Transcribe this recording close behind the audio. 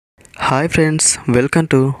Hi friends, welcome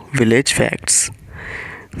to village facts.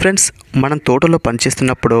 Friends, మనం తోటలో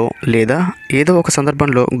పనిచేస్తున్నప్పుడు లేదా ఏదో ఒక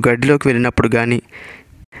సందర్భంలో గడ్డిలోకి వెళ్ళినప్పుడు కానీ,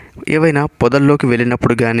 ఏవైనా పొదల్లోకి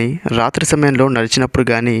వెళ్ళినప్పుడు కానీ, రాత్రి సమయంలో నడిచినప్పుడు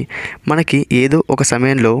కానీ మనకి ఏదో ఒక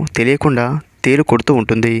సమయంలో తెలియకుండా తేలు కొడుతూ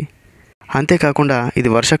ఉంటుంది. అంతేకాకుండా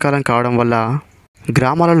ఇది వర్షాకాలం కావడం వల్ల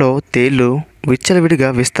గ్రామాలలో తేళ్ళు విచ్చలవిడిగా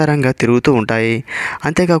విస్తారంగా తిరుగుతూ ఉంటాయి.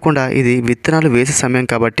 అంతేకాకుండా ఇది విత్తనాలు వేసే సమయం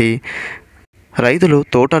కాబట్టి రైతులు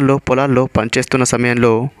తోటల్లో పొలాల్లో పనిచేస్తున్న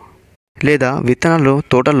సమయంలో లేదా విత్తనాలు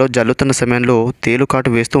తోటల్లో జల్లుతున్న సమయంలో తేలుకాటు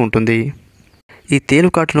వేస్తూ ఉంటుంది. ఈ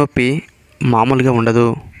తేలుకాటు నొప్పి మామూలుగా ఉండదు.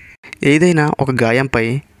 ఏదైనా ఒక గాయంపై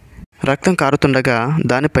రక్తం కారుతుండగా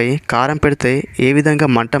దానిపై కారం పెడితే ఏ విధంగా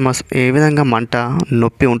మంట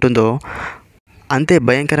నొప్పి ఉంటుందో అంతే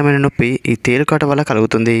భయంకరమైన నొప్పి ఈ తేలుకాటు వల్ల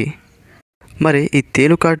కలుగుతుంది. మరి ఈ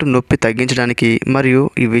తేలుకాటు నొప్పి తగ్గించడానికి మరియు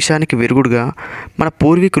ఈ విషానికి విరుగుడుగా మన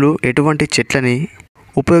పూర్వీకులు ఎటువంటి చెట్లని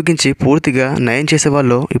ఉపయోగించి పూర్తిగా నయం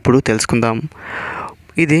చేసేవాళ్ళో ఇప్పుడు తెలుసుకుందాం.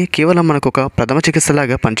 ఇది కేవలం మనకు ఒక ప్రథమ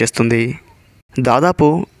చికిత్సలాగా పనిచేస్తుంది. దాదాపు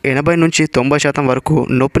 80 నుంచి 90% వరకు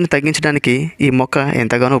నొప్పిని తగ్గించడానికి ఈ మొక్క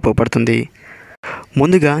ఎంతగానో ఉపయోగపడుతుంది.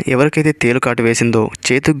 ముందుగా ఎవరికైతే తేలుకాటు వేసిందో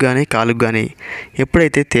చేతుకు కానీ కాలుకు కానీ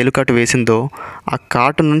ఎప్పుడైతే తేలుకాటు వేసిందో ఆ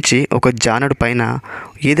కాటు నుంచి ఒక జానడు పైన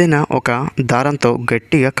ఏదైనా ఒక దారంతో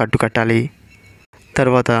గట్టిగా కట్టాలి.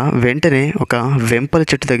 తర్వాత వెంటనే ఒక వెంపల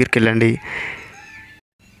చెట్టు దగ్గరికి వెళ్ళండి.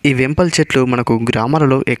 ఈ వెంపల చెట్లు మనకు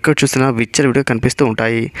గ్రామాలలో ఎక్కడ చూసినా విచ్చలవిడిగా కనిపిస్తూ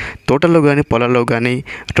ఉంటాయి. తోటల్లో కానీ, పొలాల్లో కానీ,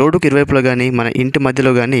 రోడ్డుకు ఇరువైపులో కానీ, మన ఇంటి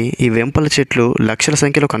మధ్యలో కానీ ఈ వెంపల చెట్లు లక్షల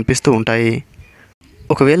సంఖ్యలో కనిపిస్తూ ఉంటాయి.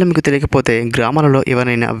 ఒకవేళ మీకు తెలియకపోతే గ్రామాలలో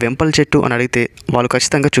ఎవరైనా వెంపల చెట్టు అని అడిగితే వాళ్ళు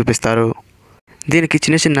ఖచ్చితంగా చూపిస్తారు. దీనికి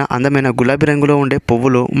చిన్న చిన్న అందమైన గులాబీ రంగులో ఉండే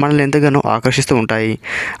పువ్వులు మనల్ని ఎంతగానో ఆకర్షిస్తూ ఉంటాయి.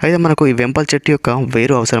 అయితే మనకు ఈ వెంపల చెట్టు యొక్క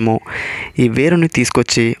వేరు అవసరము. ఈ వేరుని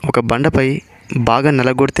తీసుకొచ్చి ఒక బండపై బాగా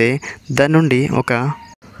నలగొడితే దాని నుండి ఒక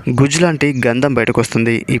గుజ్జు లాంటి గంధం బయటకు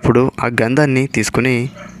వస్తుంది. ఇప్పుడు ఆ గంధాన్ని తీసుకుని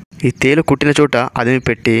ఈ తేలు కుట్టిన చోట అదిమి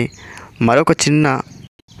పెట్టి మరొక చిన్న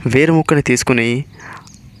వేరు ముక్కని తీసుకుని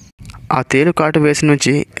ఆ తేలు కాటు వేసి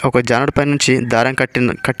నుంచి ఒక జానడు పై నుంచి దారం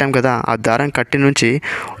కట్టాం కదా, ఆ దారం కట్టి నుంచి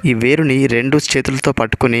ఈ వేరుని 2 చేతులతో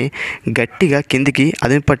పట్టుకొని గట్టిగా కిందికి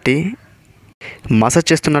అదిమి పట్టి మసాజ్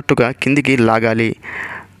చేస్తున్నట్టుగా కిందికి లాగాలి.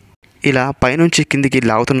 ఇలా పైనుంచి కిందికి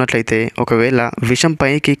లాగుతున్నట్లయితే ఒకవేళ విషం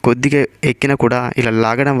పైకి కొద్దిగా ఎక్కినా కూడా ఇలా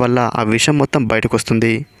లాగడం వల్ల ఆ విషం మొత్తం బయటకు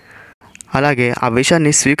వస్తుంది. అలాగే ఆ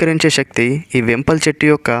విషాన్ని స్వీకరించే శక్తి ఈ వెంపల చెట్టు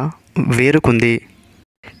యొక్క వేరుకుంది.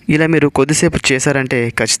 ఇలా మీరు కొద్దిసేపు చేశారంటే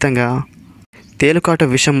ఖచ్చితంగా తేలుకాటు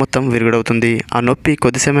విషం మొత్తం విరుగుడవుతుంది. ఆ నొప్పి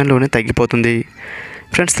కొద్ది సమయంలోనే తగ్గిపోతుంది.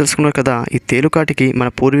 ఫ్రెండ్స్, తెలుసుకున్నారు కదా ఈ తేలుకాటికి మన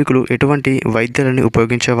పూర్వీకులు ఎటువంటి వైద్యాలను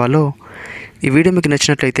ఉపయోగించేవాళ్ళో. ఈ వీడియో మీకు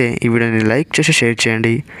నచ్చినట్లయితే ఈ వీడియోని లైక్ చేసి షేర్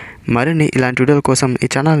చేయండి. మరిన్ని ఇలాంటి వీడియోల కోసం ఈ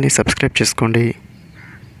ఛానల్ని సబ్స్క్రైబ్ చేసుకోండి.